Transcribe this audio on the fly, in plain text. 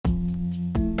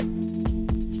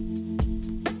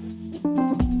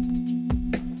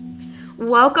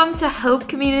Welcome to Hope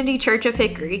Community Church of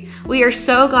Hickory. We are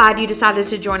so glad you decided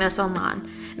to join us online.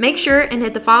 Make sure and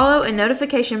hit the follow and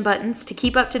notification buttons to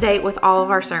keep up to date with all of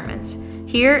our sermons.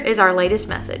 Here is our latest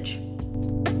message.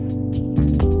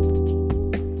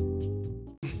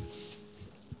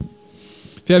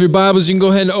 If you have your Bibles, you can go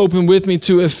ahead and open with me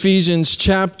to Ephesians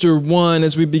chapter 1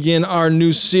 as we begin our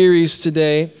new series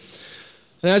today.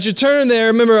 And as you turn there,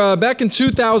 remember back in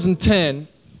 2010,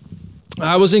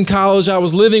 I was in college. I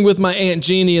was living with my Aunt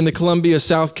Jeannie in the Columbia,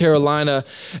 South Carolina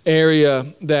area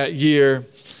that year.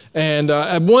 And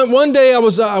one day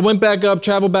I went back up,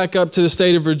 traveled back up to the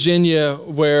state of Virginia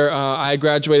where I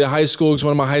graduated high school because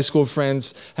one of my high school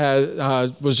friends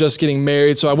was just getting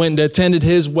married. So I went and attended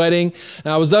his wedding.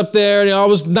 And I was up there, I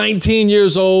was 19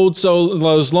 years old. So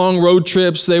those long road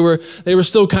trips, they were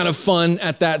still kind of fun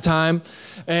at that time.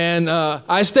 And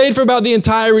I stayed for about the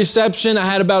entire reception. I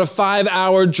had about a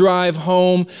 5-hour drive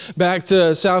home back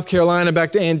to South Carolina,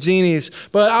 back to Aunt Jeannie's.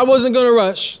 But I wasn't going to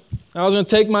rush. I was going to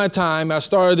take my time. I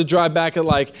started to drive back at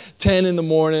like 10 in the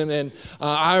morning. And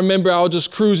I remember I was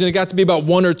just cruising. It got to be about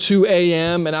 1 or 2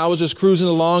 a.m. And I was just cruising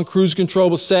along. Cruise control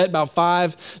was set about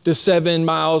 5 to 7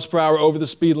 miles per hour over the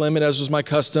speed limit, as was my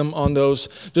custom on those.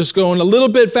 Just going a little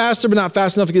bit faster, but not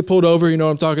fast enough to get pulled over. You know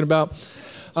what I'm talking about?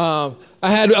 I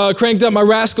had cranked up my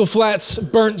Rascal Flatts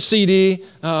burnt CD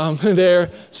there,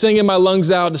 singing my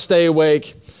lungs out to stay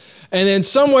awake. And then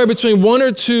somewhere between 1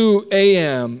 or 2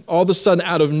 a.m., all of a sudden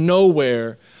out of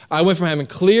nowhere, I went from having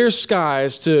clear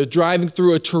skies to driving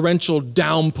through a torrential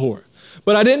downpour.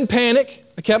 But I didn't panic.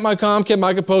 I kept my calm, kept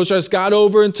my composure. I just got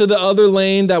over into the other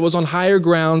lane that was on higher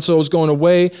ground, so it was going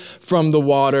away from the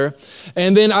water.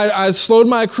 And then I slowed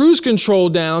my cruise control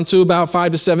down to about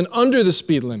 5 to 7 under the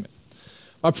speed limit.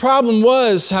 My problem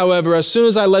was, however, as soon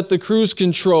as I let the cruise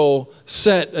control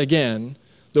set again,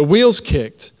 the wheels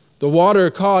kicked, the water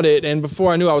caught it, and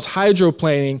before I knew I was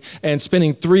hydroplaning and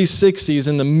spinning 360s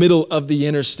in the middle of the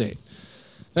interstate.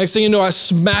 Next thing you know, I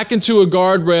smack into a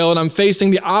guardrail and I'm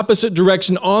facing the opposite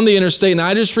direction on the interstate, and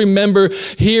I just remember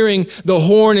hearing the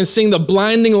horn and seeing the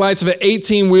blinding lights of an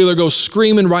 18-wheeler go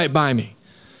screaming right by me.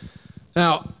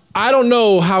 Now, I don't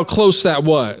know how close that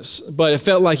was, but it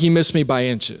felt like he missed me by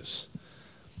inches.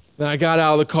 Then I got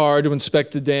out of the car to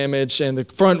inspect the damage, and the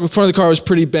front of the car was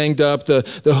pretty banged up. The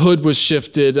hood was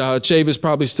shifted. Chavis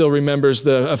probably still remembers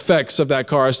the effects of that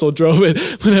car. I still drove it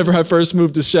whenever I first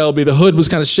moved to Shelby. The hood was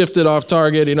kind of shifted off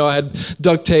target. I had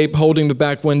duct tape holding the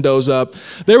back windows up.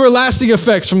 There were lasting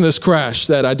effects from this crash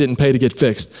that I didn't pay to get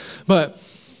fixed. But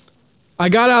I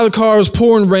got out of the car, it was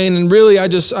pouring rain, and really I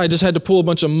just had to pull a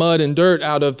bunch of mud and dirt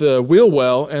out of the wheel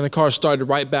well, and the car started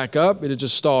right back up. It had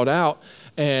just stalled out.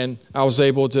 And I was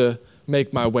able to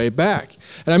make my way back.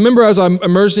 And I remember as I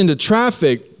emerged into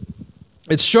traffic,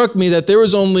 it struck me that there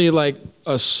was only like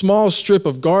a small strip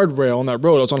of guardrail on that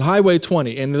road. I was on Highway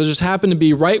 20, and there just happened to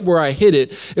be right where I hit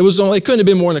it. It couldn't have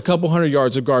been more than a couple hundred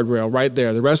yards of guardrail right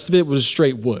there. The rest of it was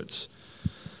straight woods.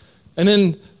 And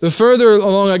then the further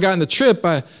along I got in the trip,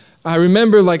 I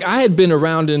remember like I had been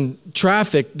around in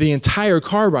traffic the entire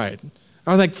car ride. I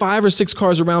was like 5 or 6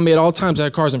 cars around me at all times. I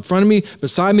had cars in front of me,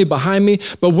 beside me, behind me.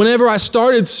 But whenever I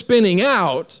started spinning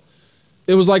out,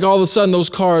 it was like all of a sudden those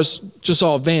cars just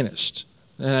all vanished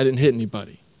and I didn't hit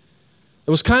anybody. It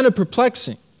was kind of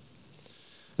perplexing.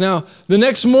 Now, the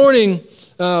next morning,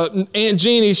 Aunt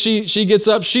Jeannie, she gets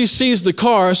up, she sees the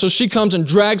car, so she comes and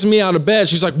drags me out of bed.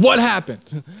 She's like, "What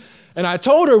happened?" And I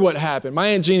told her what happened. My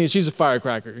Aunt Jeannie, she's a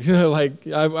firecracker.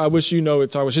 I wish you know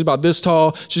it's She's about this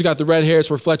tall. She's got the red hair. It's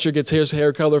where Fletcher gets his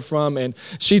hair color from. And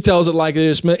she tells it like it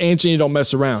is. Aunt Jeannie don't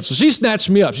mess around. So she snatched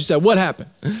me up. She said, "What happened?"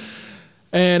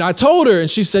 And I told her,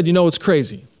 and she said, "It's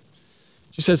crazy."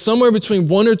 She said, somewhere between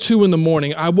 1 or 2 in the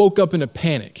morning, I woke up in a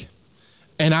panic.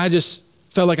 And I just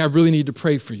felt like I really needed to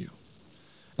pray for you.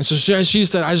 And so she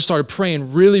said, I just started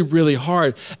praying really, really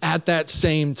hard at that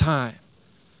same time.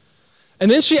 And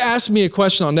then she asked me a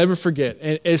question I'll never forget.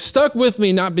 And it stuck with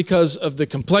me not because of the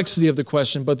complexity of the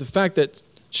question, but the fact that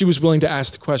she was willing to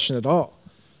ask the question at all.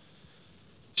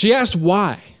 She asked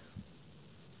why.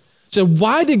 She said,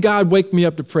 "Why did God wake me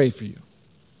up to pray for you?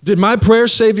 Did my prayer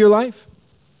save your life?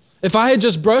 If I had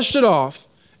just brushed it off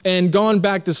and gone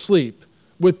back to sleep,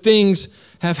 would things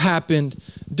have happened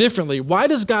differently? Why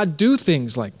does God do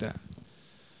things like that?"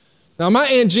 Now, my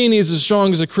Aunt Jeannie is as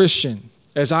strong as a Christian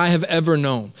as I have ever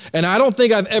known. And I don't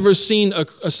think I've ever seen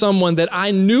someone that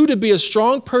I knew to be a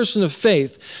strong person of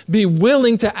faith be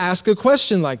willing to ask a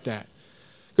question like that.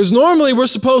 Because normally we're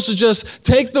supposed to just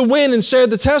take the win and share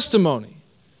the testimony.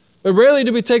 But rarely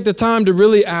do we take the time to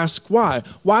really ask why.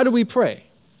 Why do we pray?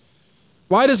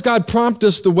 Why does God prompt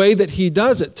us the way that he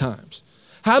does at times?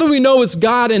 How do we know it's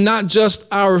God and not just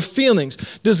our feelings?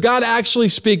 Does God actually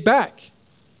speak back?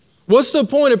 What's the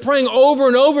point of praying over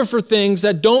and over for things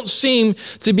that don't seem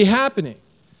to be happening?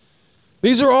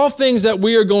 These are all things that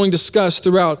we are going to discuss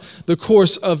throughout the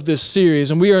course of this series.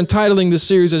 And we are entitling this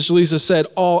series, as Jaleesa said,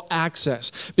 All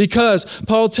Access. Because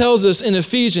Paul tells us in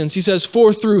Ephesians, he says,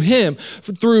 for through him,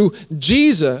 through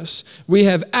Jesus, we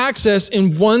have access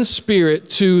in one spirit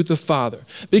to the Father.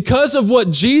 Because of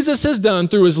what Jesus has done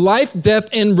through his life, death,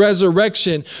 and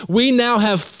resurrection, we now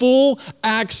have full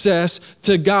access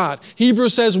to God.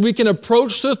 Hebrews says we can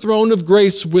approach the throne of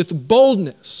grace with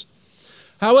boldness.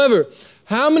 However,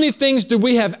 how many things do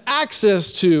we have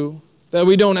access to that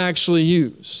we don't actually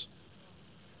use?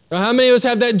 Now, how many of us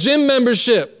have that gym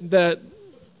membership that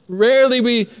rarely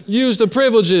we use the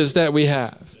privileges that we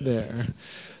have there?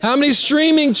 How many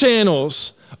streaming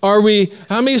channels are we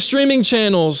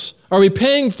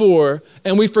paying for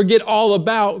and we forget all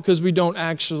about because we don't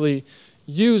actually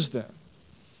use them?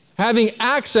 Having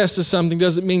access to something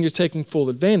doesn't mean you're taking full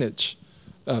advantage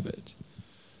of it.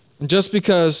 And just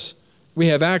because we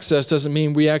have access doesn't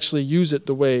mean we actually use it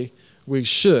the way we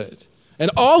should. And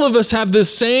all of us have the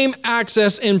same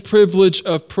access and privilege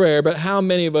of prayer, but how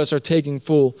many of us are taking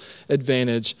full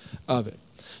advantage of it?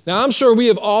 Now, I'm sure we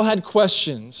have all had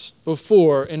questions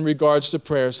before in regards to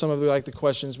prayer, some of the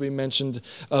questions we mentioned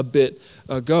a bit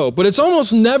ago. But it's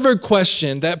almost never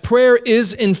questioned that prayer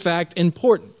is, in fact,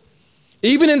 important.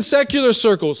 Even in secular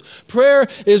circles, prayer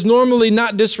is normally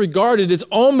not disregarded. It's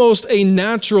almost a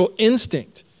natural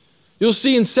instinct. You'll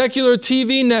see in secular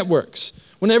TV networks,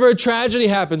 whenever a tragedy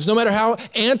happens, no matter how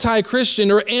anti-Christian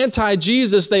or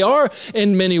anti-Jesus they are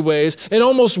in many ways, it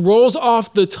almost rolls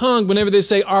off the tongue whenever they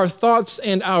say, our thoughts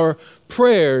and our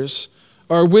prayers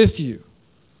are with you.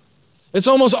 It's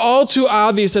almost all too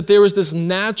obvious that there is this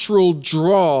natural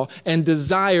draw and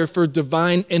desire for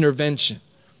divine intervention.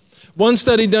 One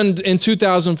study done in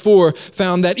 2004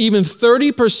 found that even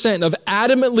 30% of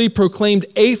adamantly proclaimed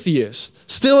atheists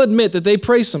still admit that they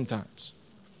pray sometimes.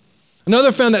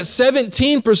 Another found that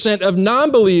 17% of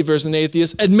non-believers and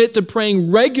atheists admit to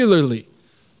praying regularly,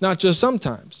 not just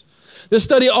sometimes. This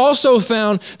study also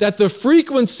found that the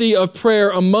frequency of prayer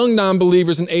among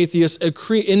non-believers and atheists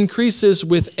increases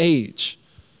with age.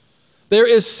 There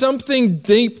is something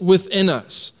deep within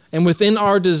us and within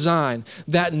our design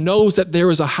that knows that there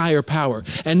is a higher power.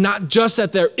 And not just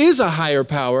that there is a higher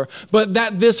power, but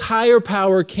that this higher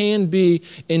power can be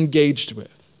engaged with.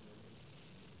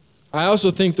 I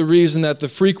also think the reason that the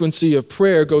frequency of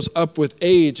prayer goes up with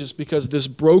age is because this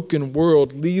broken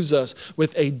world leaves us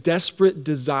with a desperate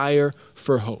desire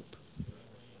for hope.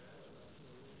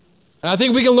 And I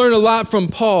think we can learn a lot from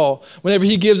Paul whenever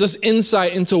he gives us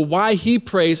insight into why he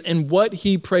prays and what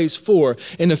he prays for.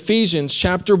 In Ephesians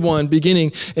chapter 1,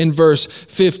 beginning in verse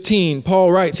 15,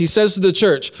 Paul writes, he says to the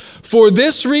church, for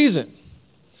this reason,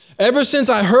 ever since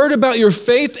I heard about your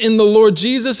faith in the Lord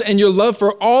Jesus and your love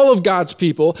for all of God's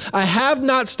people, I have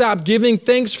not stopped giving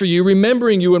thanks for you,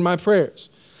 remembering you in my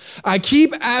prayers. I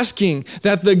keep asking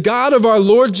that the God of our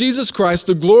Lord Jesus Christ,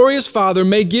 the glorious Father,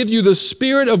 may give you the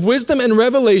spirit of wisdom and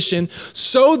revelation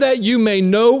so that you may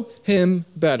know him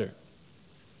better.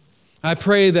 I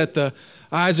pray that the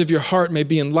eyes of your heart may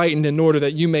be enlightened in order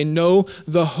that you may know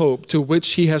the hope to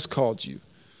which he has called you,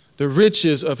 the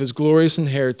riches of his glorious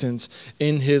inheritance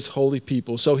in his holy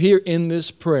people. So here in this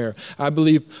prayer, I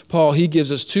believe Paul, he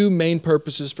gives us two main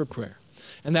purposes for prayer,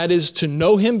 and that is to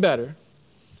know him better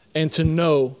and to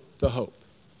know the hope.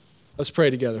 Let's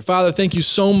pray together. Father, thank you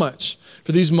so much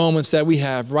for these moments that we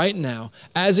have right now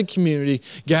as a community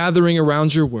gathering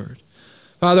around your word.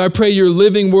 Father, I pray your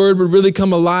living word would really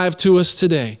come alive to us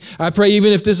today. I pray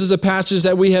even if this is a passage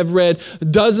that we have read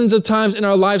dozens of times in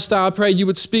our lifestyle, I pray you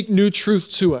would speak new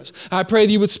truth to us. I pray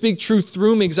that you would speak truth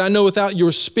through me, because I know without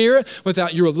your spirit,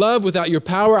 without your love, without your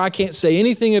power, I can't say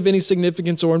anything of any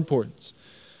significance or importance.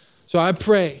 So I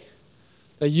pray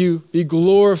that you be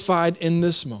glorified in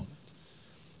this moment.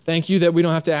 Thank you that we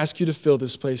don't have to ask you to fill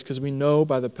this place, because we know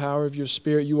by the power of your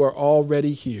Spirit you are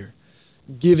already here,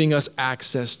 giving us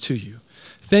access to you.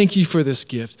 Thank you for this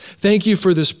gift. Thank you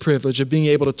for this privilege of being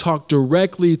able to talk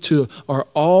directly to our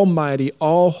almighty,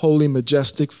 all-holy,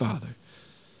 majestic Father.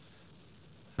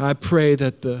 I pray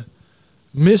that the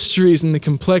mysteries and the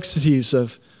complexities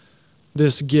of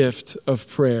this gift of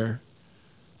prayer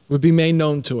would be made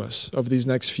known to us over these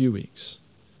next few weeks.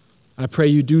 I pray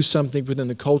you do something within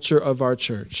the culture of our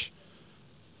church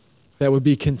that would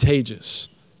be contagious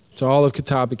to all of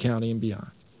Catawba County and beyond.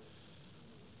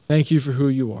 Thank you for who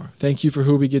you are. Thank you for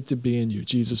who we get to be in you.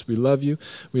 Jesus, we love you.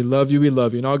 We love you. We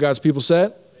love you. And all God's people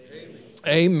said? Amen.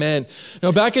 Amen.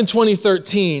 Now, back in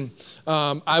 2013,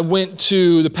 I went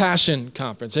to the Passion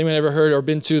Conference. Anyone ever heard or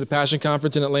been to the Passion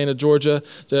Conference in Atlanta, Georgia?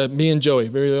 Me and Joey,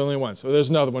 we're the only ones. Well, there's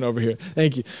another one over here.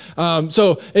 Thank you.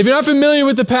 So if you're not familiar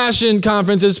with the Passion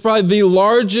Conference, it's probably the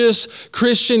largest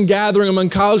Christian gathering among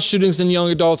college students and young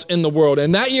adults in the world.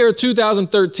 And that year,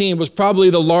 2013, was probably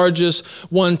the largest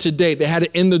one to date. They had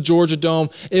it in the Georgia Dome.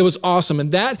 It was awesome.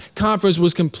 And that conference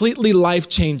was completely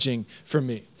life-changing for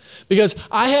me. Because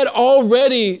I had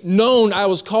already known I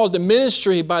was called to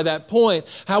ministry by that point.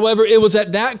 However, it was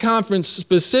at that conference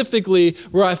specifically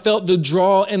where I felt the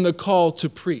draw and the call to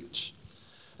preach.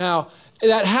 Now,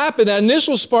 that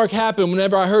initial spark happened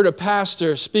whenever I heard a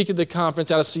pastor speak at the conference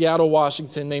out of Seattle,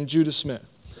 Washington, named Judah Smith.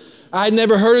 I had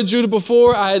never heard of Judah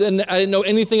before. I didn't know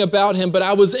anything about him, but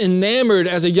I was enamored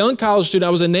as a young college student.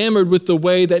 I was enamored with the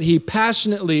way that he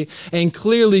passionately and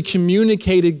clearly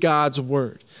communicated God's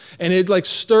word. And it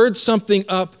stirred something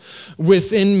up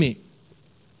within me.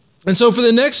 And so for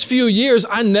the next few years,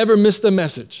 I never missed a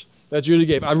message that Judah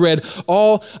gave. I read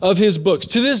all of his books.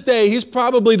 To this day, he's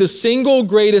probably the single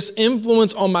greatest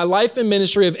influence on my life and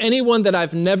ministry of anyone that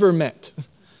I've never met.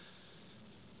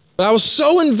 But I was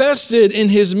so invested in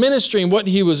his ministry and what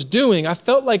he was doing, I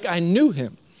felt like I knew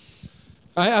him.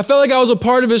 I felt like I was a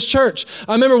part of his church.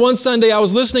 I remember one Sunday I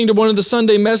was listening to one of the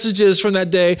Sunday messages from that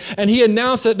day, and he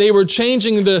announced that they were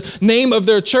changing the name of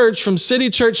their church from City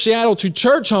Church Seattle to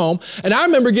Church Home, and I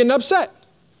remember getting upset. I'm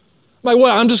like,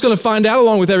 well, I'm just going to find out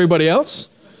along with everybody else?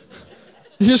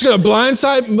 You're just going to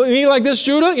blindside me like this,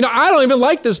 Judah? I don't even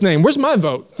like this name. Where's my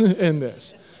vote in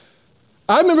this?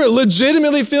 I remember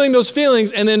legitimately feeling those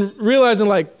feelings and then realizing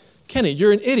Kenny,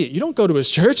 you're an idiot. You don't go to his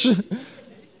church.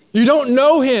 You don't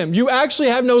know him. You actually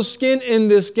have no skin in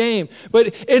this game.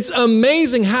 But it's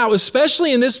amazing how,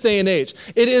 especially in this day and age,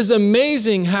 it is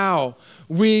amazing how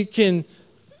we can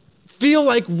feel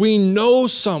like we know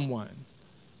someone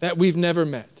that we've never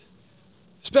met.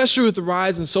 Especially with the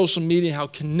rise in social media, how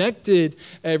connected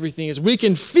everything is. We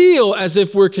can feel as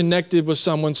if we're connected with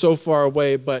someone so far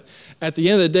away, but at the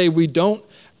end of the day, we don't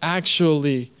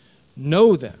actually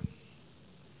know them.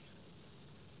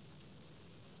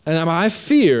 And my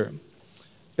fear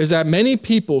is that many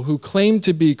people who claim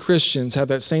to be Christians have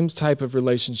that same type of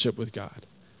relationship with God.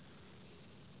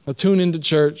 They'll tune into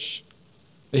church,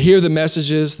 they hear the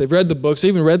messages, they've read the books, they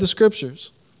even read the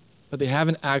scriptures, but they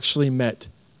haven't actually met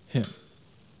him.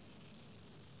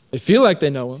 They feel like they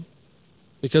know him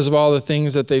because of all the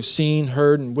things that they've seen,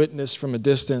 heard, and witnessed from a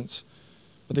distance,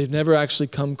 but they've never actually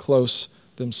come close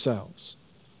themselves.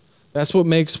 That's what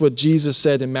makes what Jesus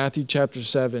said in Matthew chapter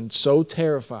 7 so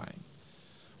terrifying.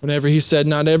 Whenever he said,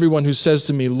 not everyone who says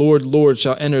to me, Lord, Lord,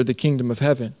 shall enter the kingdom of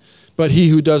heaven, but he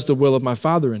who does the will of my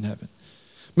Father in heaven.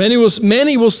 Many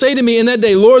will say to me in that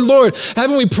day, Lord, Lord,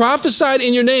 haven't we prophesied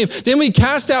in your name? Didn't we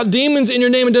cast out demons in your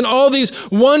name and done all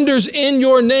these wonders in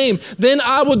your name? Then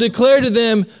I will declare to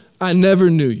them, I never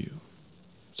knew you,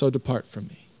 so depart from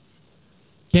me.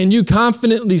 Can you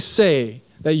confidently say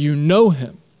that you know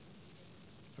him?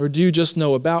 Or do you just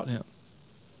know about him?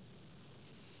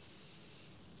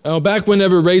 Now, back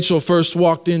whenever Rachel first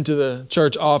walked into the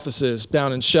church offices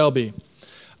down in Shelby,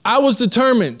 I was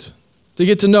determined to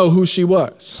get to know who she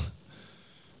was.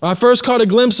 When I first caught a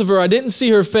glimpse of her, I didn't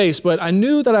see her face, but I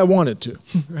knew that I wanted to,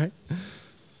 right?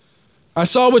 I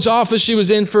saw which office she was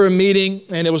in for a meeting,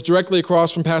 and it was directly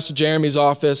across from Pastor Jeremy's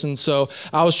office, and so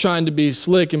I was trying to be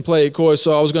slick and play it coy,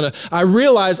 so I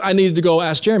realized I needed to go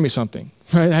ask Jeremy something.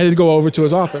 Right? I had to go over to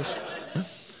his office.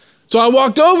 So I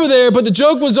walked over there, but the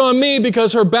joke was on me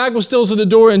because her back was still to the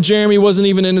door and Jeremy wasn't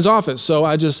even in his office. So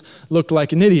I just looked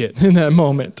like an idiot in that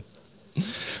moment.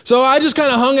 So I just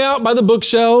kind of hung out by the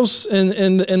bookshelves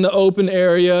in the open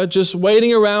area, just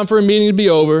waiting around for a meeting to be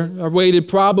over. I waited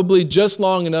probably just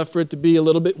long enough for it to be a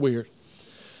little bit weird.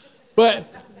 But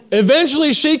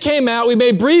eventually she came out, we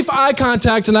made brief eye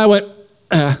contact, and I went,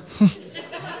 ah.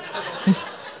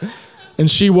 And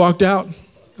she walked out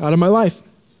of my life.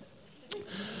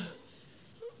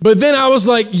 But then I was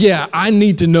like, yeah, I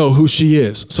need to know who she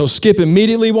is. So Skip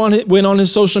immediately went on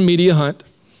his social media hunt,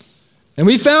 and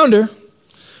we found her.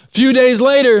 A few days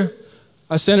later,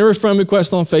 I sent her a friend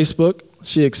request on Facebook.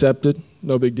 She accepted,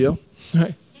 no big deal.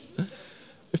 Right?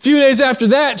 A few days after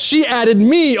that, she added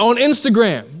me on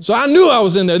Instagram. So I knew I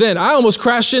was in there then. I almost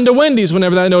crashed into Wendy's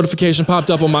whenever that notification popped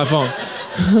up on my phone.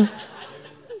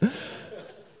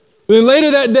 Then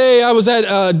later that day, I was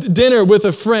at dinner with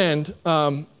a friend,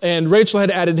 and Rachel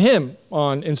had added him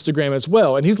on Instagram as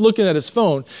well. And he's looking at his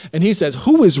phone, and he says,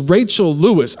 who is Rachel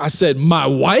Lewis? I said, my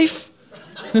wife?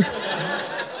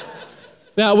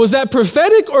 Now, was that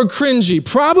prophetic or cringy?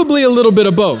 Probably a little bit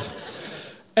of both.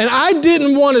 And I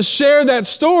didn't want to share that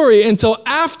story until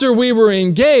after we were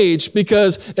engaged,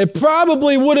 because it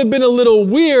probably would have been a little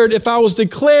weird if I was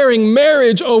declaring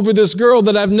marriage over this girl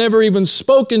that I've never even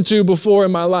spoken to before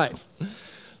in my life.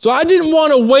 So I didn't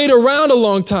want to wait around a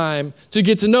long time to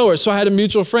get to know her. So I had a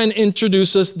mutual friend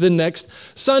introduce us the next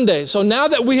Sunday. So now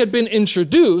that we had been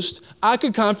introduced, I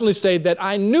could confidently say that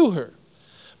I knew her.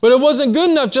 But it wasn't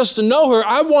good enough just to know her.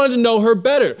 I wanted to know her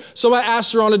better. So I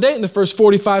asked her on a date. In the first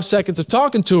 45 seconds of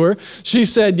talking to her, she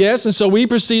said yes. And so we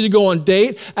proceeded to go on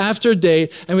date after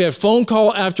date. And we had phone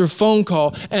call after phone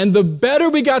call. And the better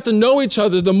we got to know each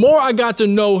other, the more I got to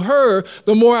know her,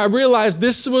 the more I realized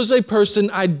this was a person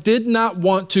I did not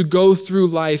want to go through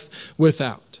life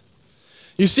without.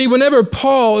 You see, whenever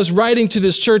Paul is writing to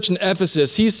this church in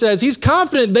Ephesus, he says he's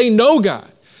confident they know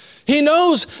God. He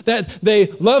knows that they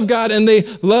love God and they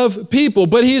love people,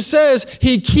 but he says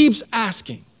he keeps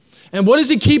asking. And what does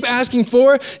he keep asking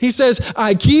for? He says,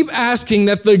 I keep asking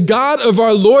that the God of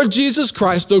our Lord Jesus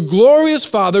Christ, the glorious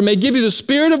Father, may give you the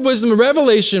spirit of wisdom and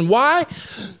revelation. Why?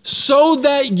 So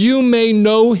that you may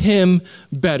know him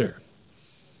better.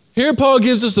 Here Paul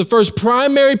gives us the first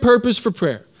primary purpose for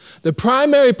prayer. The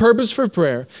primary purpose for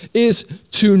prayer is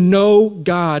to know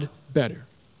God better.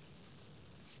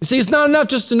 You see, it's not enough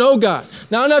just to know God,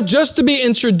 not enough just to be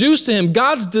introduced to him.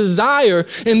 God's desire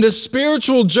in this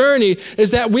spiritual journey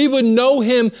is that we would know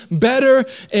him better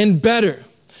and better.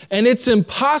 And it's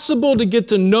impossible to get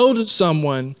to know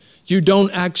someone you don't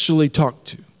actually talk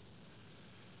to.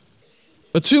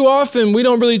 But too often, we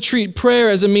don't really treat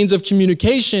prayer as a means of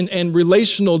communication and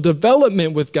relational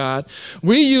development with God.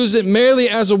 We use it merely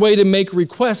as a way to make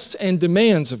requests and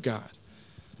demands of God.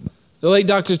 The late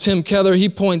Dr. Tim Keller, he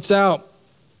points out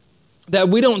that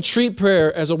we don't treat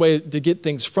prayer as a way to get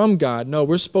things from God. No,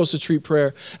 we're supposed to treat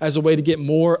prayer as a way to get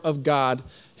more of God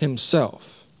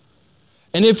himself.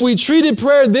 And if we treated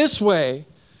prayer this way,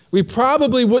 we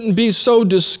probably wouldn't be so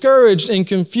discouraged and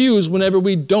confused whenever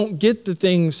we don't get the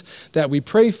things that we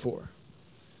pray for.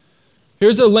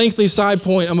 Here's a lengthy side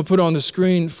point I'm going to put on the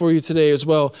screen for you today as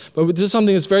well. But this is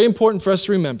something that's very important for us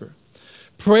to remember.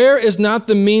 Prayer is not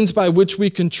the means by which we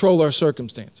control our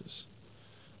circumstances.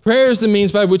 Prayer is the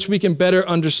means by which we can better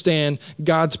understand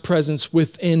God's presence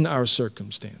within our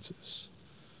circumstances.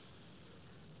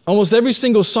 Almost every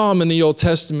single psalm in the Old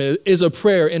Testament is a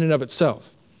prayer in and of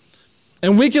itself.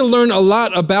 And we can learn a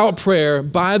lot about prayer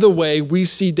by the way we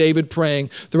see David praying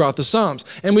throughout the Psalms.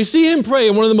 And we see him pray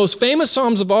in one of the most famous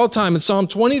Psalms of all time, in Psalm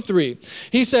 23.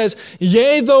 He says,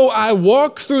 yea, though I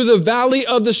walk through the valley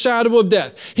of the shadow of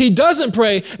death. He doesn't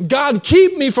pray, God,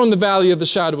 keep me from the valley of the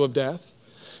shadow of death.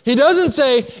 He doesn't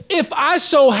say, if I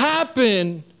so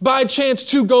happen by chance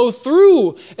to go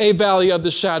through a valley of the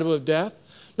shadow of death.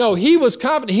 No, he was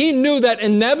confident. He knew that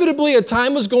inevitably a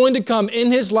time was going to come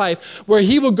in his life where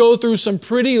he would go through some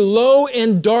pretty low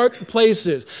and dark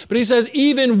places. But he says,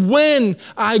 even when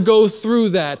I go through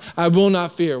that, I will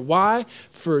not fear. Why?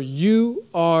 For you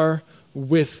are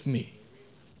with me.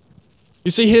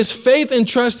 You see, his faith and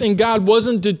trust in God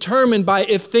wasn't determined by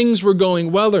if things were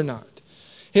going well or not.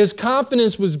 His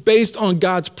confidence was based on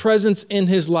God's presence in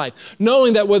his life,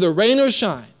 knowing that whether rain or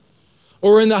shine,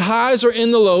 or in the highs or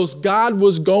in the lows, God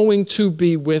was going to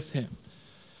be with him.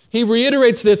 He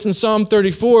reiterates this in Psalm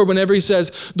 34 whenever he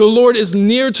says, the Lord is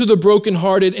near to the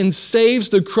brokenhearted and saves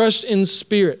the crushed in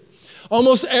spirit.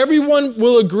 Almost everyone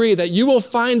will agree that you will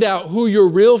find out who your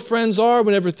real friends are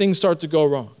whenever things start to go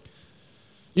wrong.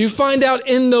 You find out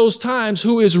in those times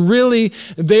who is really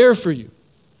there for you.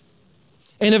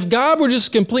 And if God were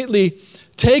just completely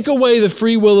take away the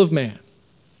free will of man,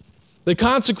 the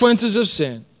consequences of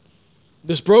sin,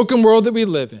 this broken world that we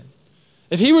live in,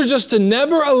 if he were just to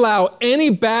never allow any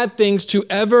bad things to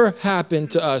ever happen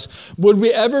to us, would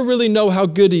we ever really know how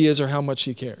good he is or how much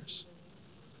he cares?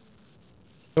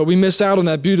 But we miss out on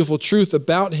that beautiful truth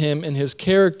about him and his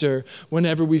character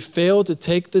whenever we fail to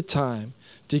take the time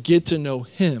to get to know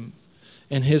him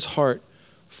and his heart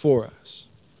for us.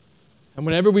 And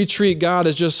whenever we treat God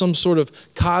as just some sort of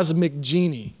cosmic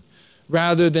genie,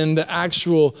 rather than the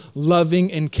actual loving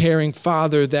and caring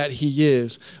Father that he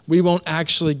is, we won't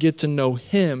actually get to know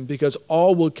him, because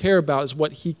all we'll care about is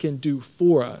what he can do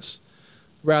for us,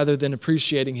 rather than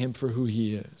appreciating him for who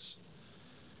he is.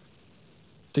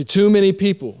 See, too many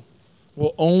people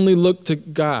will only look to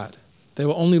God. They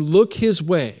will only look his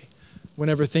way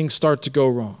whenever things start to go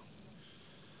wrong.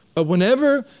 But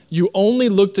whenever you only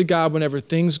look to God whenever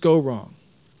things go wrong,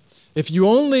 if you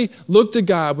only look to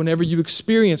God whenever you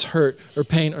experience hurt or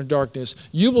pain or darkness,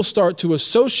 you will start to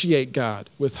associate God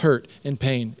with hurt and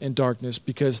pain and darkness,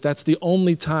 because that's the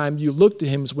only time you look to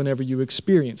him is whenever you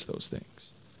experience those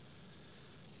things.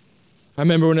 I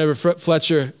remember whenever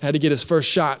Fletcher had to get his first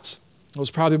shots, it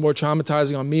was probably more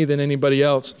traumatizing on me than anybody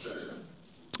else.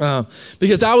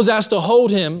 Because I was asked to hold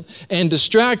him and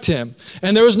distract him.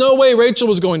 And there was no way Rachel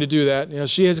was going to do that. You know,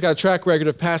 she has got a track record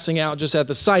of passing out just at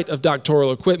the sight of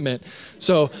doctoral equipment.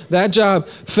 So that job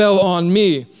fell on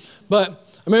me. But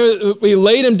I remember we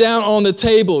laid him down on the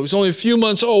table. He was only a few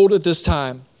months old at this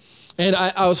time. And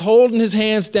I was holding his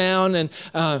hands down, and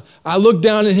I looked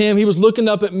down at him. He was looking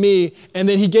up at me, and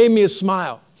then he gave me a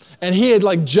smile. And he had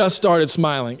just started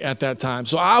smiling at that time.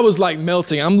 So I was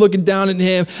melting. I'm looking down at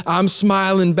him. I'm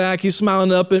smiling back. He's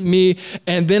smiling up at me.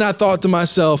 And then I thought to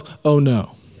myself, oh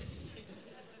no.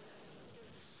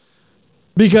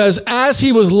 Because as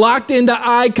he was locked into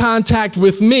eye contact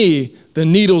with me, the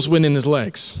needles went in his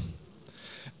legs.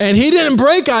 And he didn't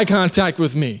break eye contact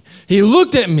with me. He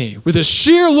looked at me with a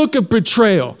sheer look of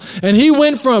betrayal. And he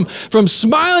went from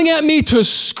smiling at me to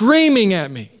screaming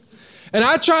at me. And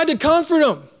I tried to comfort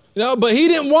him. But he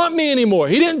didn't want me anymore.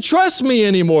 He didn't trust me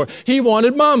anymore. He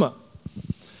wanted mama.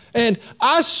 And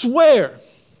I swear,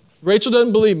 Rachel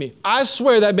doesn't believe me. I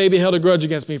swear that baby held a grudge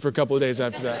against me for a couple of days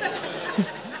after that.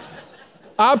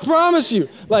 I promise you.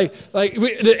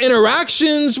 The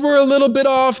interactions were a little bit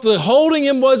off. The holding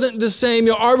him wasn't the same.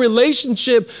 Our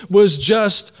relationship was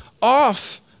just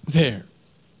off there.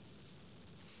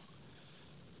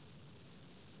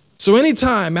 So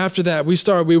anytime after that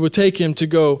we would take him to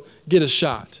go get a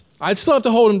shot. I'd still have to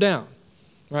hold him down,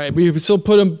 right? We would still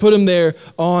put him there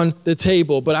on the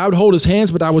table, but I would hold his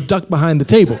hands, but I would duck behind the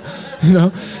table,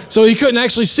 so he couldn't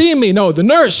actually see me. No, the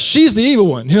nurse, she's the evil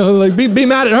one, be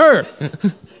mad at her.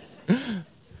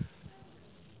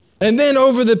 And then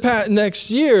over the next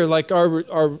year,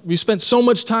 we spent so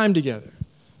much time together.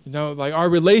 Our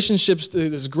relationships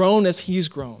has grown as he's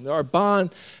grown. Our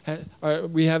bond,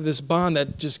 we have this bond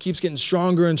that just keeps getting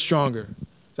stronger and stronger.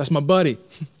 That's my buddy.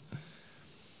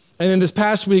 And then this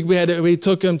past week, we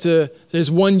took him to his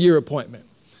 1-year appointment.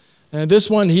 And this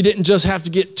one, he didn't just have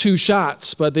to get 2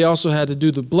 shots, but they also had to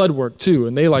do the blood work too.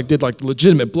 And they did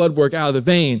legitimate blood work out of the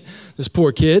vein, this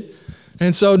poor kid.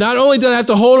 And so not only did I have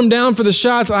to hold him down for the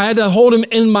shots, I had to hold him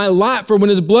in my lap for when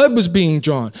his blood was being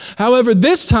drawn. However,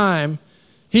 this time,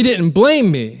 he didn't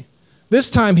blame me.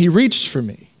 This time, he reached for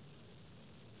me.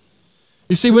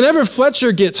 You see, whenever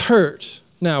Fletcher gets hurt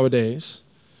nowadays,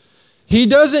 he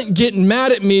doesn't get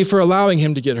mad at me for allowing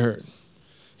him to get hurt.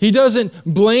 He doesn't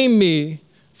blame me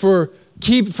for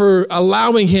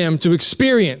allowing him to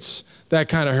experience that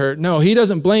kind of hurt. No, he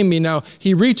doesn't blame me. Now,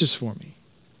 he reaches for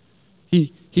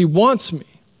me. He wants me.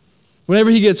 Whenever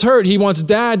he gets hurt, he wants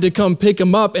Dad to come pick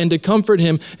him up and to comfort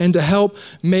him and to help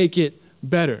make it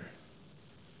better.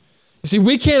 You see,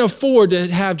 we can't afford to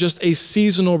have just a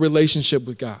seasonal relationship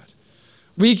with God.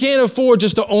 We can't afford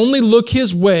just to only look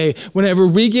his way whenever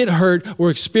we get hurt or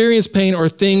experience pain or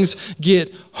things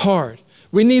get hard.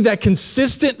 We need that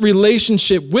consistent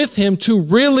relationship with him to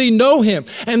really know him.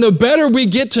 And the better we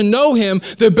get to know him,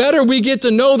 the better we get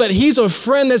to know that he's a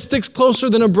friend that sticks closer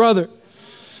than a brother.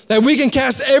 That we can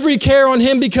cast every care on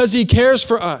him because he cares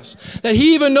for us. That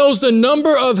he even knows the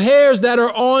number of hairs that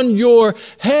are on your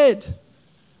head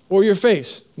or your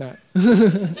face, Matt.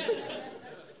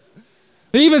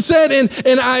 He even said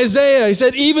in Isaiah, he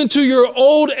said, even to your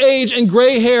old age and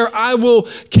gray hair, I will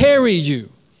carry you.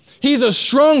 He's a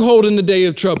stronghold in the day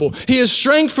of trouble. He is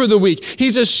strength for the weak.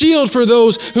 He's a shield for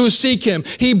those who seek him.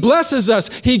 He blesses us.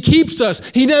 He keeps us.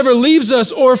 He never leaves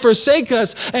us or forsakes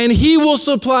us. And he will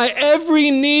supply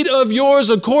every need of yours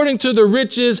according to the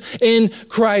riches in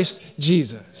Christ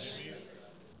Jesus.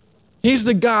 He's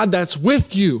the God that's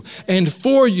with you and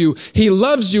for you. He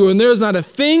loves you, and there's not a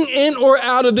thing in or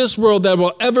out of this world that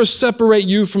will ever separate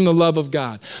you from the love of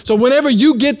God. So whenever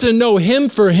you get to know him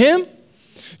for him,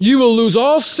 you will lose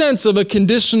all sense of a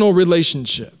conditional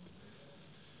relationship.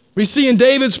 We see in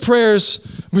David's prayers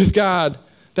with God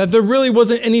that there really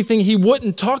wasn't anything he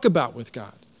wouldn't talk about with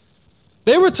God.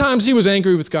 There were times he was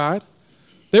angry with God.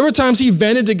 There were times he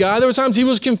vented to God. There were times he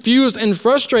was confused and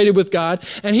frustrated with God.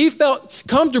 And he felt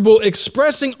comfortable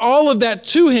expressing all of that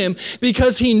to him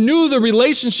because he knew the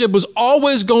relationship was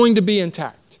always going to be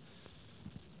intact.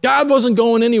 God wasn't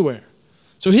going anywhere.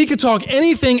 So he could talk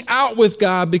anything out with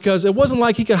God because it wasn't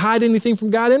like he could hide anything from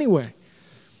God anyway.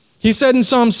 He said in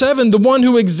Psalm 7, the one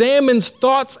who examines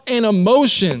thoughts and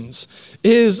emotions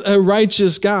is a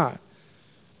righteous God.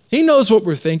 He knows what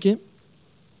we're thinking.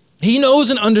 He knows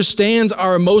and understands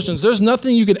our emotions. There's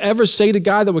nothing you could ever say to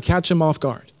God that would catch him off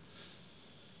guard.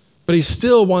 But he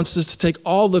still wants us to take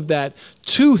all of that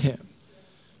to him.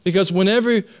 Because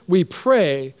whenever we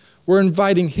pray, we're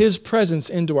inviting his presence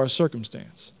into our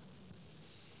circumstance.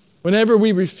 Whenever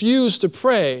we refuse to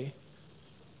pray,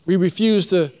 We refuse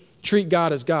to treat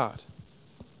God,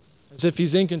 as if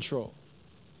he's in control,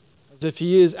 as if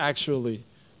he is actually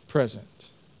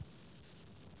present.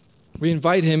 We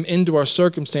invite him into our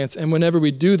circumstance, and whenever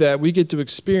we do that, we get to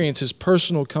experience his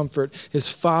personal comfort, his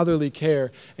fatherly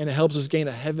care, and it helps us gain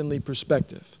a heavenly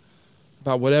perspective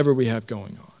about whatever we have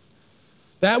going on.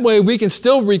 That way, we can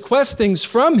still request things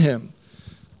from him,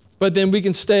 but then we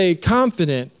can stay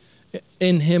confident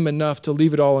in him enough to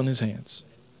leave it all in his hands.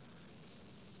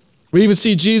 We even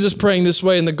see Jesus praying this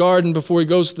way in the garden before he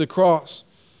goes to the cross.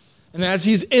 And as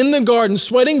he's in the garden,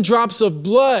 sweating drops of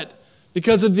blood,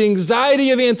 because of the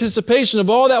anxiety of anticipation of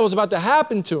all that was about to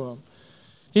happen to him,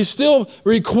 he still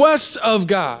requests of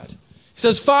God. He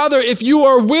says, Father, if you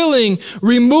are willing,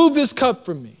 remove this cup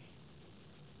from me.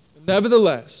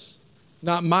 Nevertheless,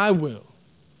 not my will,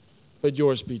 but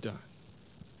yours be done.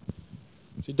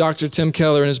 See, Dr. Tim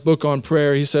Keller, in his book on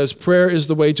prayer, he says, prayer is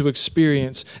the way to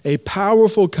experience a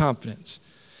powerful confidence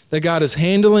that God is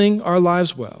handling our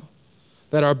lives well,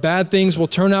 that our bad things will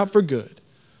turn out for good,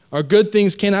 our good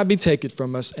things cannot be taken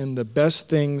from us, and the best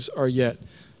things are yet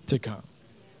to come.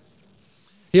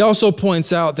 He also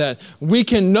points out that we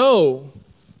can know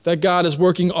that God is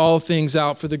working all things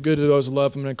out for the good of those who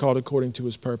love him and are called according to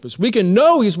his purpose. We can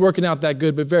know he's working out that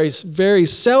good, but very, very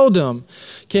seldom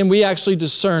can we actually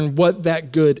discern what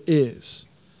that good is.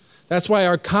 That's why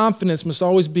our confidence must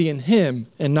always be in him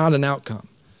and not an outcome.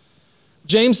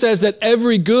 James says that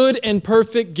every good and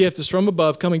perfect gift is from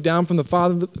above, coming down from the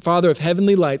Father of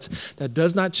heavenly lights, that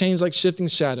does not change like shifting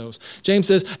shadows. James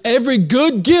says every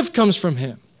good gift comes from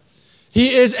him.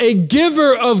 He is a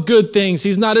giver of good things.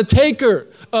 He's not a taker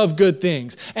of good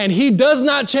things. And he does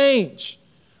not change.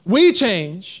 We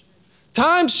change.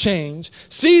 Times change.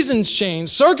 Seasons change.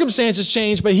 Circumstances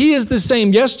change. But he is the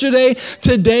same yesterday,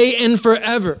 today, and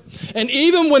forever. And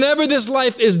even whenever this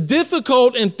life is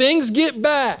difficult and things get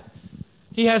bad,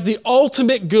 he has the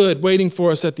ultimate good waiting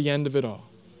for us at the end of it all.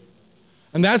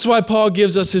 And that's why Paul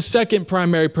gives us his second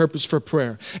primary purpose for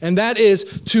prayer, and that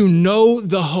is to know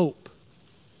the hope.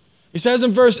 He says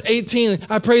in verse 18,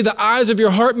 I pray the eyes of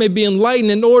your heart may be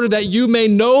enlightened in order that you may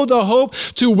know the hope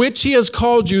to which he has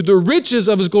called you, the riches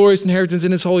of his glorious inheritance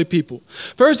in his holy people.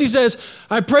 First he says,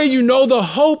 I pray you know the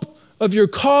hope of your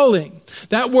calling.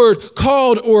 That word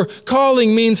called or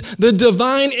calling means the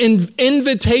divine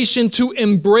invitation to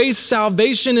embrace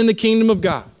salvation in the kingdom of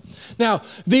God. Now,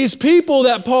 these people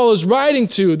that Paul is writing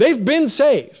to, they've been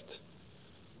saved.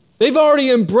 They've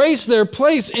already embraced their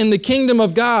place in the kingdom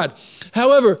of God.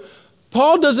 However,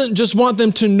 Paul doesn't just want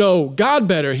them to know God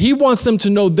better. He wants them to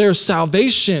know their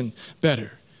salvation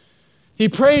better. He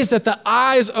prays that the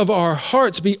eyes of our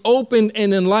hearts be opened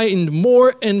and enlightened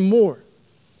more and more.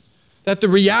 That the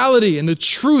reality and the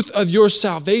truth of your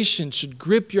salvation should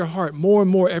grip your heart more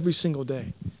and more every single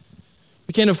day.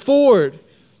 We can't afford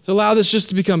to allow this just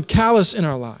to become callous in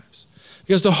our lives.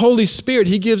 Because the Holy Spirit,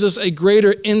 he gives us a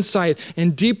greater insight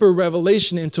and deeper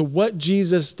revelation into what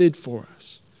Jesus did for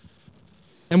us.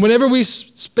 And whenever we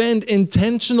spend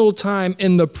intentional time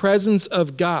in the presence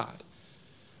of God,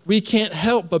 we can't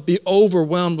help but be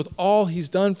overwhelmed with all he's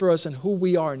done for us and who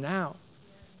we are now.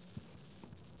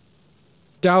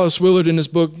 Dallas Willard, in his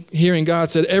book, Hearing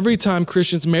God, said, every time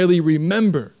Christians merely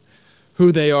remember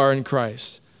who they are in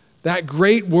Christ, that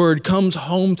great word comes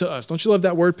home to us. Don't you love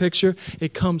that word picture?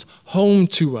 It comes home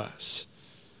to us.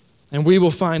 And we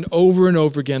will find over and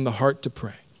over again the heart to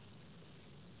pray.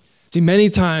 See, many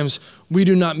times we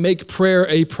do not make prayer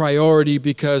a priority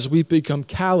because we've become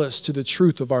callous to the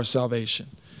truth of our salvation.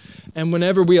 And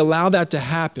whenever we allow that to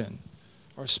happen,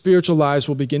 our spiritual lives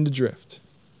will begin to drift.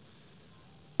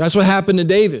 That's what happened to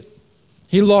David.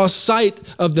 He lost sight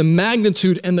of the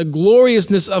magnitude and the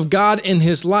gloriousness of God in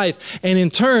his life. And in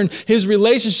turn, his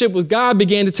relationship with God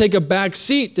began to take a back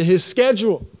seat to his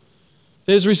schedule,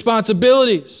 to his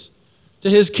responsibilities, to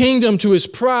his kingdom, to his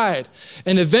pride.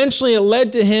 And eventually it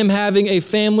led to him having a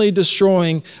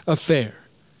family-destroying affair.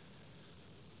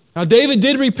 Now, David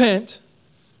did repent.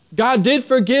 God did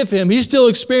forgive him. He still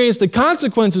experienced the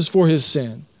consequences for his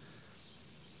sin.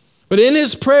 But in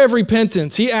his prayer of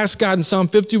repentance, he asked God in Psalm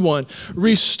 51,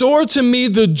 restore to me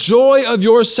the joy of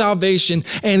your salvation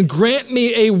and grant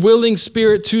me a willing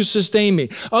spirit to sustain me.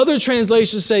 Other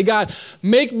translations say, God,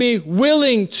 make me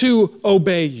willing to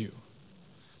obey you.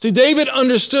 See, David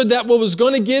understood that what was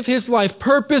going to give his life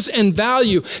purpose and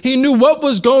value, he knew what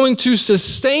was going to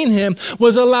sustain him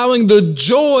was allowing the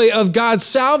joy of God's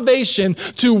salvation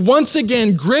to once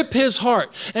again grip his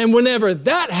heart. And whenever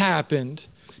that happened,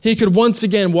 he could once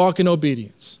again walk in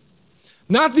obedience.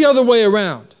 Not the other way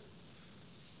around.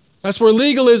 That's where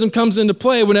legalism comes into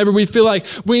play whenever we feel like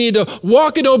we need to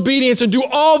walk in obedience and do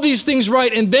all these things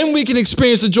right, and then we can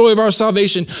experience the joy of our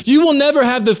salvation. You will never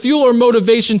have the fuel or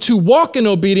motivation to walk in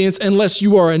obedience unless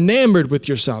you are enamored with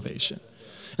your salvation,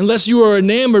 unless you are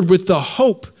enamored with the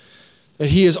hope that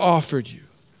he has offered you.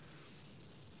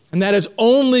 And that is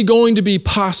only going to be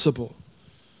possible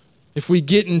if we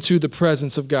get into the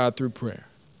presence of God through prayer.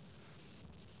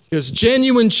 Because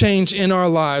genuine change in our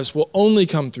lives will only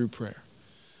come through prayer.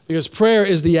 Because prayer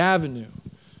is the avenue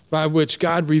by which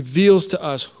God reveals to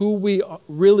us who we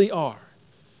really are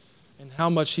and how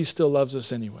much he still loves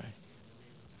us anyway.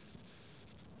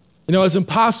 You know, it's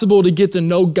impossible to get to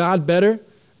know God better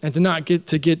and to not get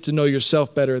to know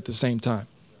yourself better at the same time.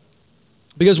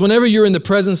 Because whenever you're in the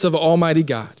presence of Almighty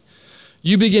God,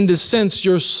 you begin to sense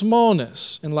your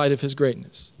smallness in light of his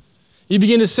greatness. You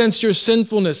begin to sense your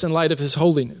sinfulness in light of his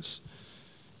holiness.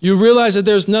 You realize that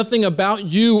there's nothing about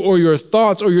you or your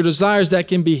thoughts or your desires that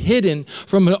can be hidden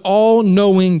from an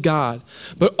all-knowing God.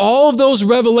 But all of those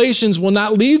revelations will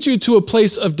not lead you to a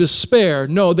place of despair.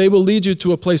 No, they will lead you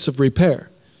to a place of repair.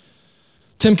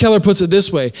 Tim Keller puts it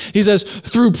this way. He says,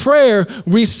 through prayer,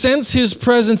 we sense his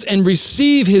presence and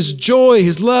receive his joy,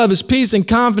 his love, his peace and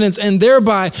confidence, and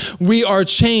thereby we are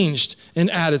changed in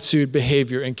attitude,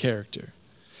 behavior, and character.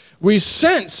 We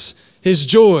sense his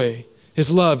joy, his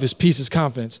love, his peace, his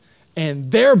confidence,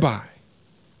 and thereby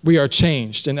we are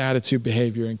changed in attitude,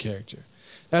 behavior, and character.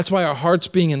 That's why our hearts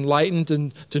being enlightened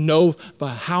and to know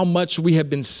how much we have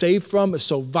been saved from is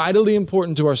so vitally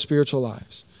important to our spiritual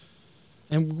lives.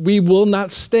 And we will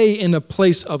not stay in a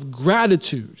place of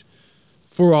gratitude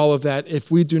for all of that if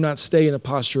we do not stay in a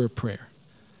posture of prayer.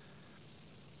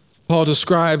 Paul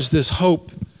describes this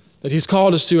hope that he's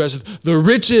called us to as the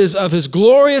riches of his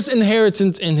glorious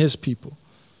inheritance in his people.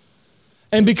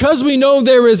 And because we know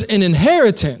there is an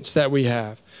inheritance that we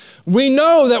have, we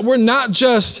know that we're not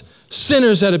just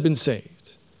sinners that have been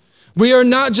saved. We are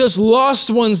not just lost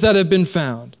ones that have been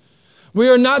found. We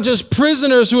are not just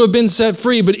prisoners who have been set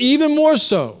free, but even more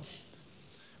so,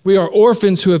 we are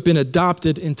orphans who have been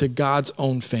adopted into God's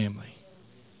own family.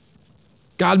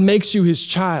 God makes you his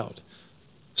child,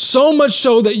 so much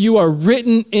so that you are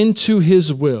written into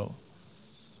his will.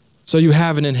 So you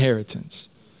have an inheritance.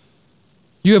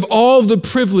 You have all of the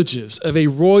privileges of a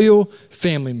royal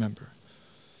family member.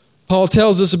 Paul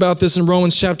tells us about this in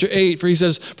Romans chapter 8, for he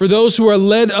says, for those who are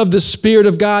led of the Spirit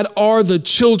of God are the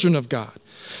children of God.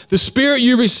 The Spirit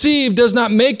you receive does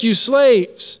not make you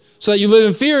slaves so that you live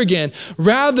in fear again.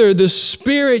 Rather, the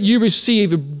Spirit you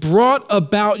receive brought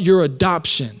about your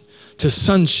adoption to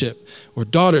sonship or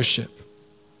daughtership.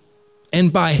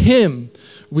 And by him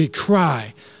we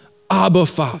cry, Abba,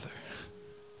 Father.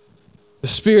 The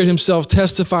Spirit himself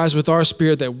testifies with our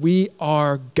spirit that we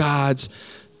are God's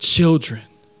children.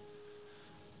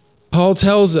 Paul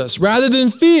tells us, rather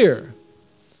than fear,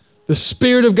 the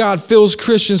Spirit of God fills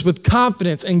Christians with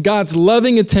confidence and God's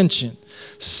loving attention,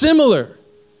 similar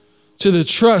to the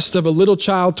trust of a little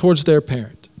child towards their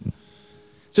parent. It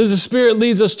says the Spirit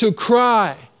leads us to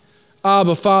cry,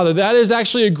 Abba, Father. That is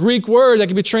actually a Greek word that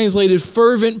can be translated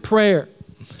fervent prayer.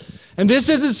 And this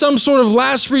isn't some sort of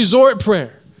last resort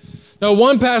prayer. Now,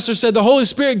 one pastor said the Holy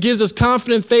Spirit gives us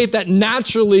confident faith that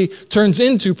naturally turns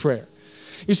into prayer.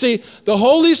 You see, the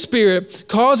Holy Spirit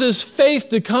causes faith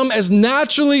to come as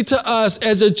naturally to us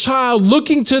as a child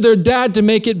looking to their dad to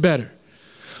make it better.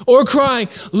 Or crying,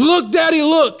 look, Daddy,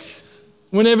 look,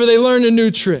 whenever they learn a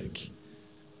new trick.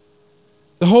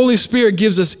 The Holy Spirit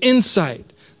gives us insight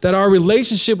that our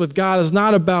relationship with God is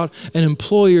not about an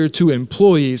employer to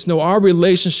employees. No, our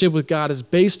relationship with God is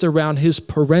based around his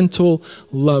parental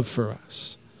love for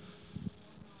us.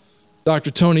 Dr.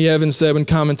 Tony Evans said when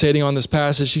commentating on this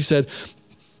passage, he said,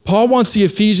 Paul wants the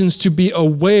Ephesians to be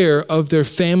aware of their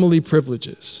family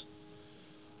privileges.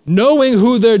 Knowing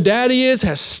who their daddy is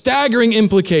has staggering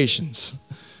implications.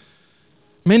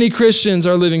 Many Christians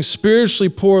are living spiritually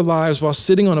poor lives while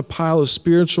sitting on a pile of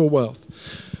spiritual wealth.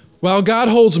 While God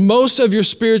holds most of your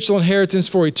spiritual inheritance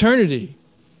for eternity,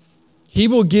 he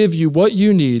will give you what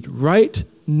you need right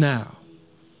now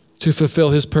to fulfill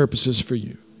his purposes for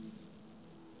you.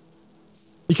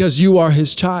 Because you are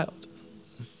his child.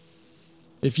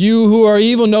 If you who are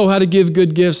evil know how to give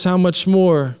good gifts, how much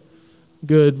more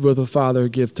good will the Father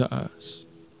give to us?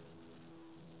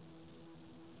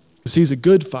 Because he's a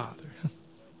good Father.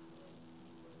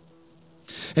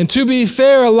 And to be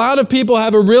fair, a lot of people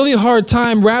have a really hard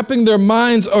time wrapping their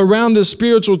minds around this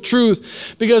spiritual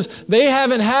truth because they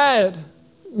haven't had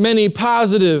many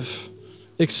positive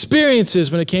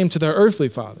experiences when it came to their earthly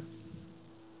father.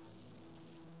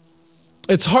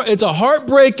 It's a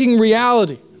heartbreaking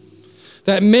reality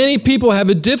that many people have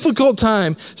a difficult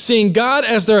time seeing God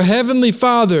as their heavenly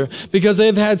Father because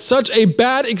they've had such a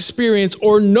bad experience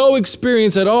or no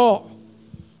experience at all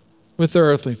with their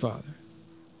earthly father.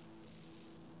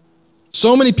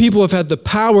 So many people have had the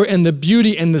power and the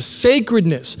beauty and the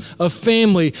sacredness of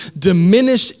family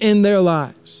diminished in their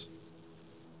lives.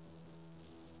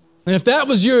 And if that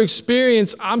was your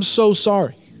experience, I'm so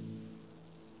sorry.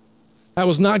 That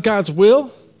was not God's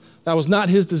will. That was not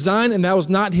his design, and that was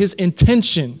not his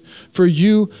intention for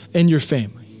you and your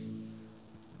family.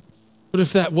 But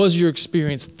if that was your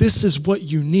experience, this is what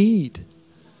you need.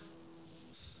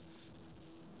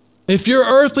 If your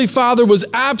earthly father was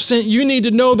absent, you need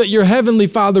to know that your heavenly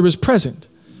Father is present.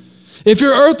 If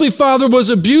your earthly father was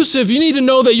abusive, you need to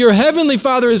know that your heavenly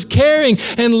Father is caring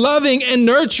and loving and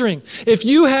nurturing. If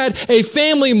you had a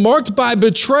family marked by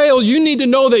betrayal, you need to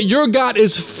know that your God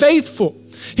is faithful.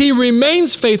 He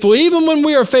remains faithful even when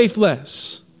we are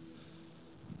faithless.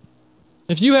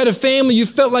 If you had a family you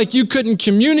felt like you couldn't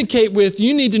communicate with,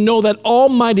 you need to know that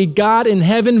Almighty God in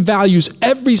heaven values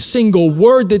every single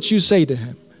word that you say to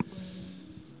him.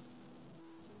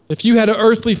 If you had an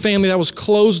earthly family that was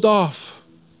closed off,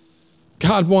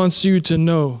 God wants you to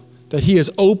know that he has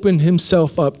opened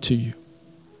himself up to you.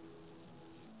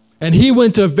 And he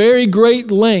went to very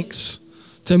great lengths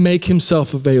to make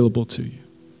himself available to you.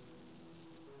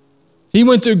 He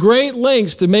went to great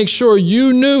lengths to make sure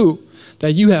you knew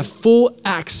that you have full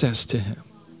access to him.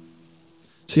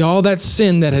 See, all that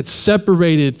sin that had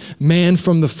separated man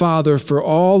from the Father for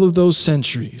all of those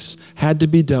centuries had to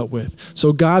be dealt with.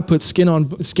 So God put skin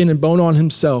and bone on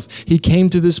himself. He came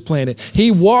to this planet.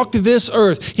 He walked this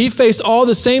earth. He faced all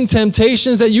the same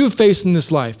temptations that you've faced in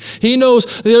this life. He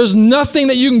knows there's nothing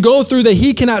that you can go through that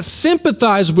he cannot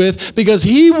sympathize with because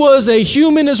he was a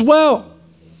human as well.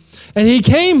 And he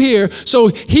came here so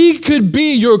he could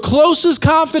be your closest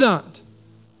confidant,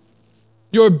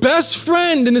 your best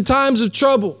friend in the times of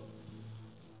trouble,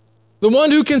 the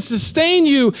one who can sustain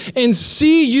you and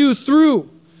see you through.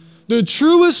 The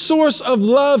truest source of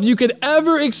love you could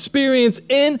ever experience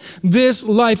in this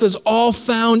life is all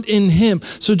found in him.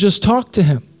 So just talk to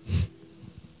him.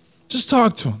 Just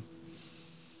talk to him.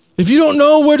 If you don't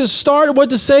know where to start or what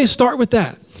to say, start with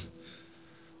that.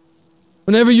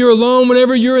 Whenever you're alone,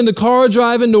 whenever you're in the car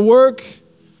driving to work,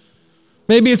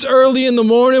 maybe it's early in the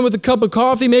morning with a cup of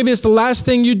coffee, maybe it's the last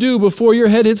thing you do before your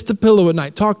head hits the pillow at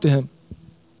night. Talk to him.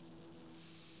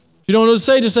 If you don't know what to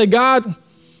say, just say, God,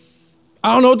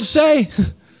 I don't know what to say.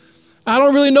 I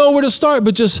don't really know where to start,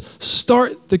 but just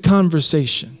start the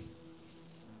conversation.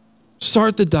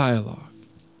 Start the dialogue.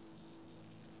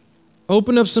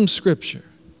 Open up some scripture.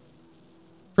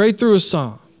 Pray through a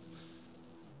psalm.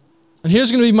 And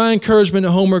here's going to be my encouragement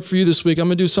and homework for you this week. I'm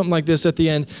going to do something like this at the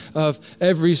end of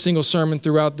every single sermon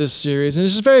throughout this series. And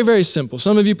it's just very, very simple.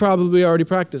 Some of you probably already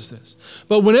practiced this.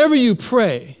 But whenever you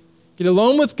pray, get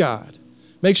alone with God.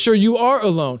 Make sure you are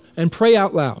alone and pray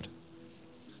out loud.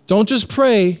 Don't just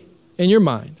pray in your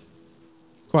mind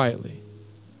quietly.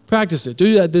 Practice it.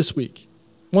 Do that this week.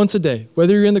 Once a day,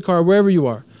 whether you're in the car, wherever you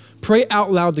are. Pray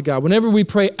out loud to God. Whenever we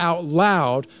pray out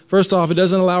loud, first off, it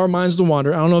doesn't allow our minds to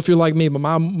wander. I don't know if you're like me, but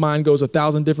my mind goes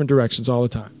 1,000 different directions all the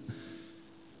time.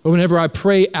 But whenever I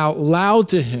pray out loud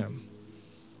to him,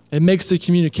 it makes the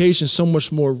communication so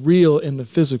much more real in the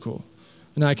physical,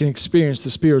 and I can experience the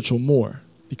spiritual more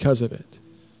because of it.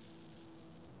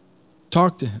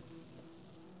 Talk to him.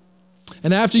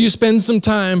 And after you spend some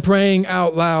time praying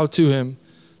out loud to him,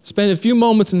 spend a few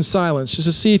moments in silence just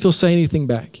to see if he'll say anything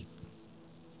back.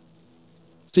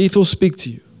 See if he'll speak to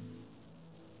you.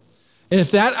 And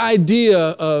if that idea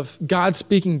of God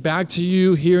speaking back to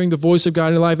you, hearing the voice of God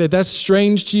in your life, if that's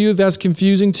strange to you, if that's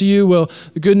confusing to you, well,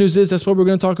 the good news is that's what we're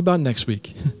going to talk about next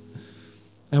week.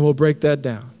 And we'll break that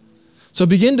down. So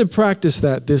begin to practice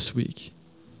that this week.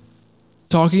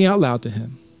 Talking out loud to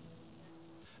him.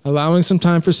 Allowing some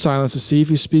time for silence to see if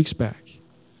he speaks back.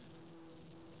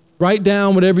 Write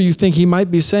down whatever you think he might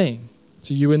be saying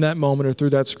to you in that moment or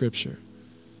through that scripture.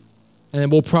 And then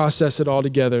we'll process it all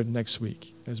together next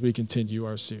week as we continue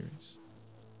our series.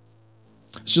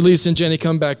 Jaleesa and Jenny,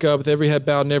 come back up with every head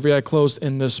bowed and every eye closed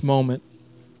in this moment.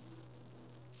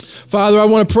 Father, I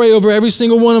want to pray over every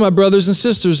single one of my brothers and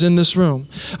sisters in this room.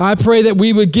 I pray that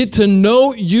we would get to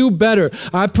know you better.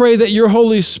 I pray that your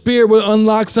Holy Spirit would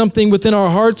unlock something within our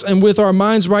hearts and with our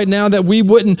minds right now, that we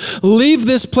wouldn't leave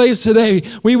this place today.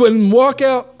 We wouldn't walk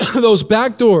out those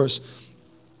back doors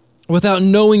without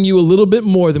knowing you a little bit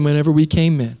more than whenever we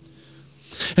came in.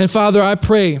 And Father, I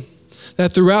pray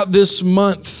that throughout this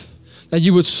month, that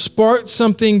you would spark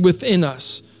something within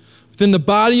us within the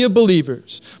body of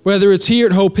believers, whether it's here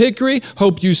at Hope Hickory,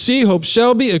 Hope UC, Hope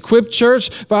Shelby, Equipped Church,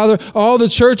 Father, all the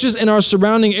churches in our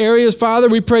surrounding areas, Father,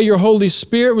 we pray your Holy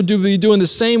Spirit would be doing the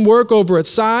same work over at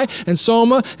Sai and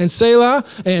Soma and Selah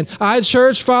and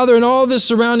iChurch, Father, and all the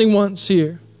surrounding ones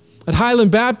here. At Highland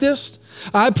Baptist,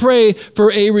 I pray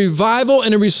for a revival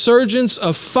and a resurgence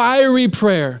of fiery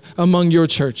prayer among your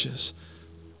churches.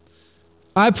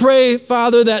 I pray,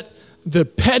 Father, that the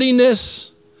pettiness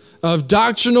of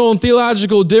doctrinal and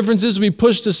theological differences be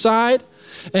pushed aside,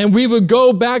 and we would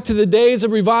go back to the days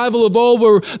of revival of old,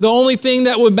 where the only thing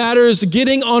that would matter is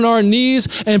getting on our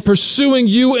knees and pursuing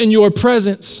you in your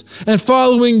presence and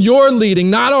following your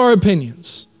leading, not our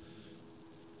opinions.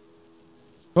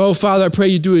 Oh, Father, I pray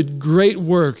you do a great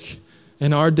work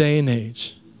in our day and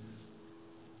age.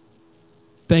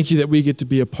 Thank you that we get to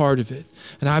be a part of it.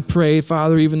 And I pray,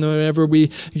 Father, even though whenever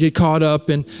we get caught up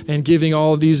in giving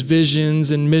all of these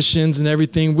visions and missions and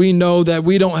everything, we know that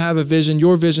we don't have a vision.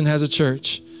 Your vision has a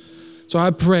church. So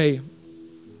I pray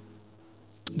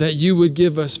that you would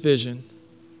give us vision.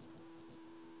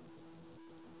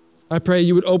 I pray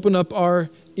you would open up our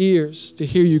ears to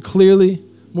hear you clearly,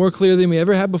 more clearly than we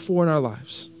ever have before in our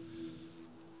lives.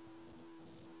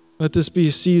 Let this be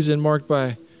a season marked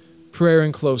by prayer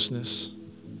and closeness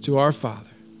to our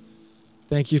Father.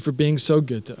 Thank you for being so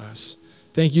good to us.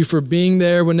 Thank you for being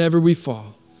there whenever we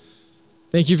fall.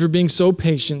 Thank you for being so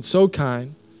patient, so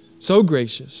kind, so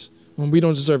gracious when we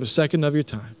don't deserve a second of your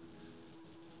time.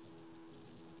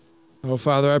 Oh,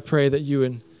 Father, I pray that you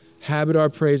inhabit our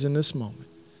praise in this moment.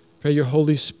 Pray your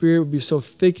Holy Spirit would be so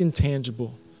thick and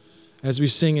tangible as we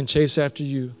sing and chase after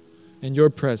you and your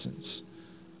presence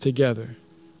together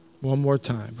one more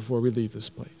time before we leave this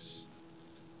place.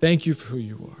 Thank you for who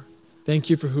you are. Thank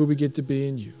you for who we get to be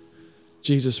in you.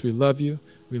 Jesus, we love you.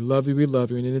 We love you. We love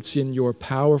you. And it's in your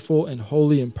powerful and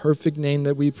holy and perfect name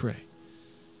that we pray.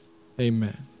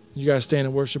 Amen. You guys stand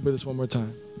and worship with us one more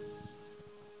time.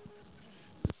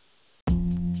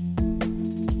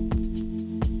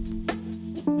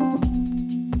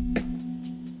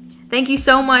 Thank you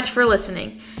so much for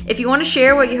listening. If you want to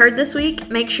share what you heard this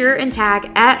week, make sure and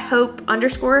tag @Hope_HKY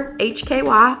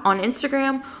on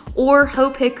Instagram or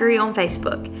Hope Hickory on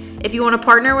Facebook. If you want to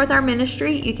partner with our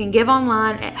ministry, you can give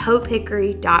online at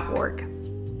hopehickory.org.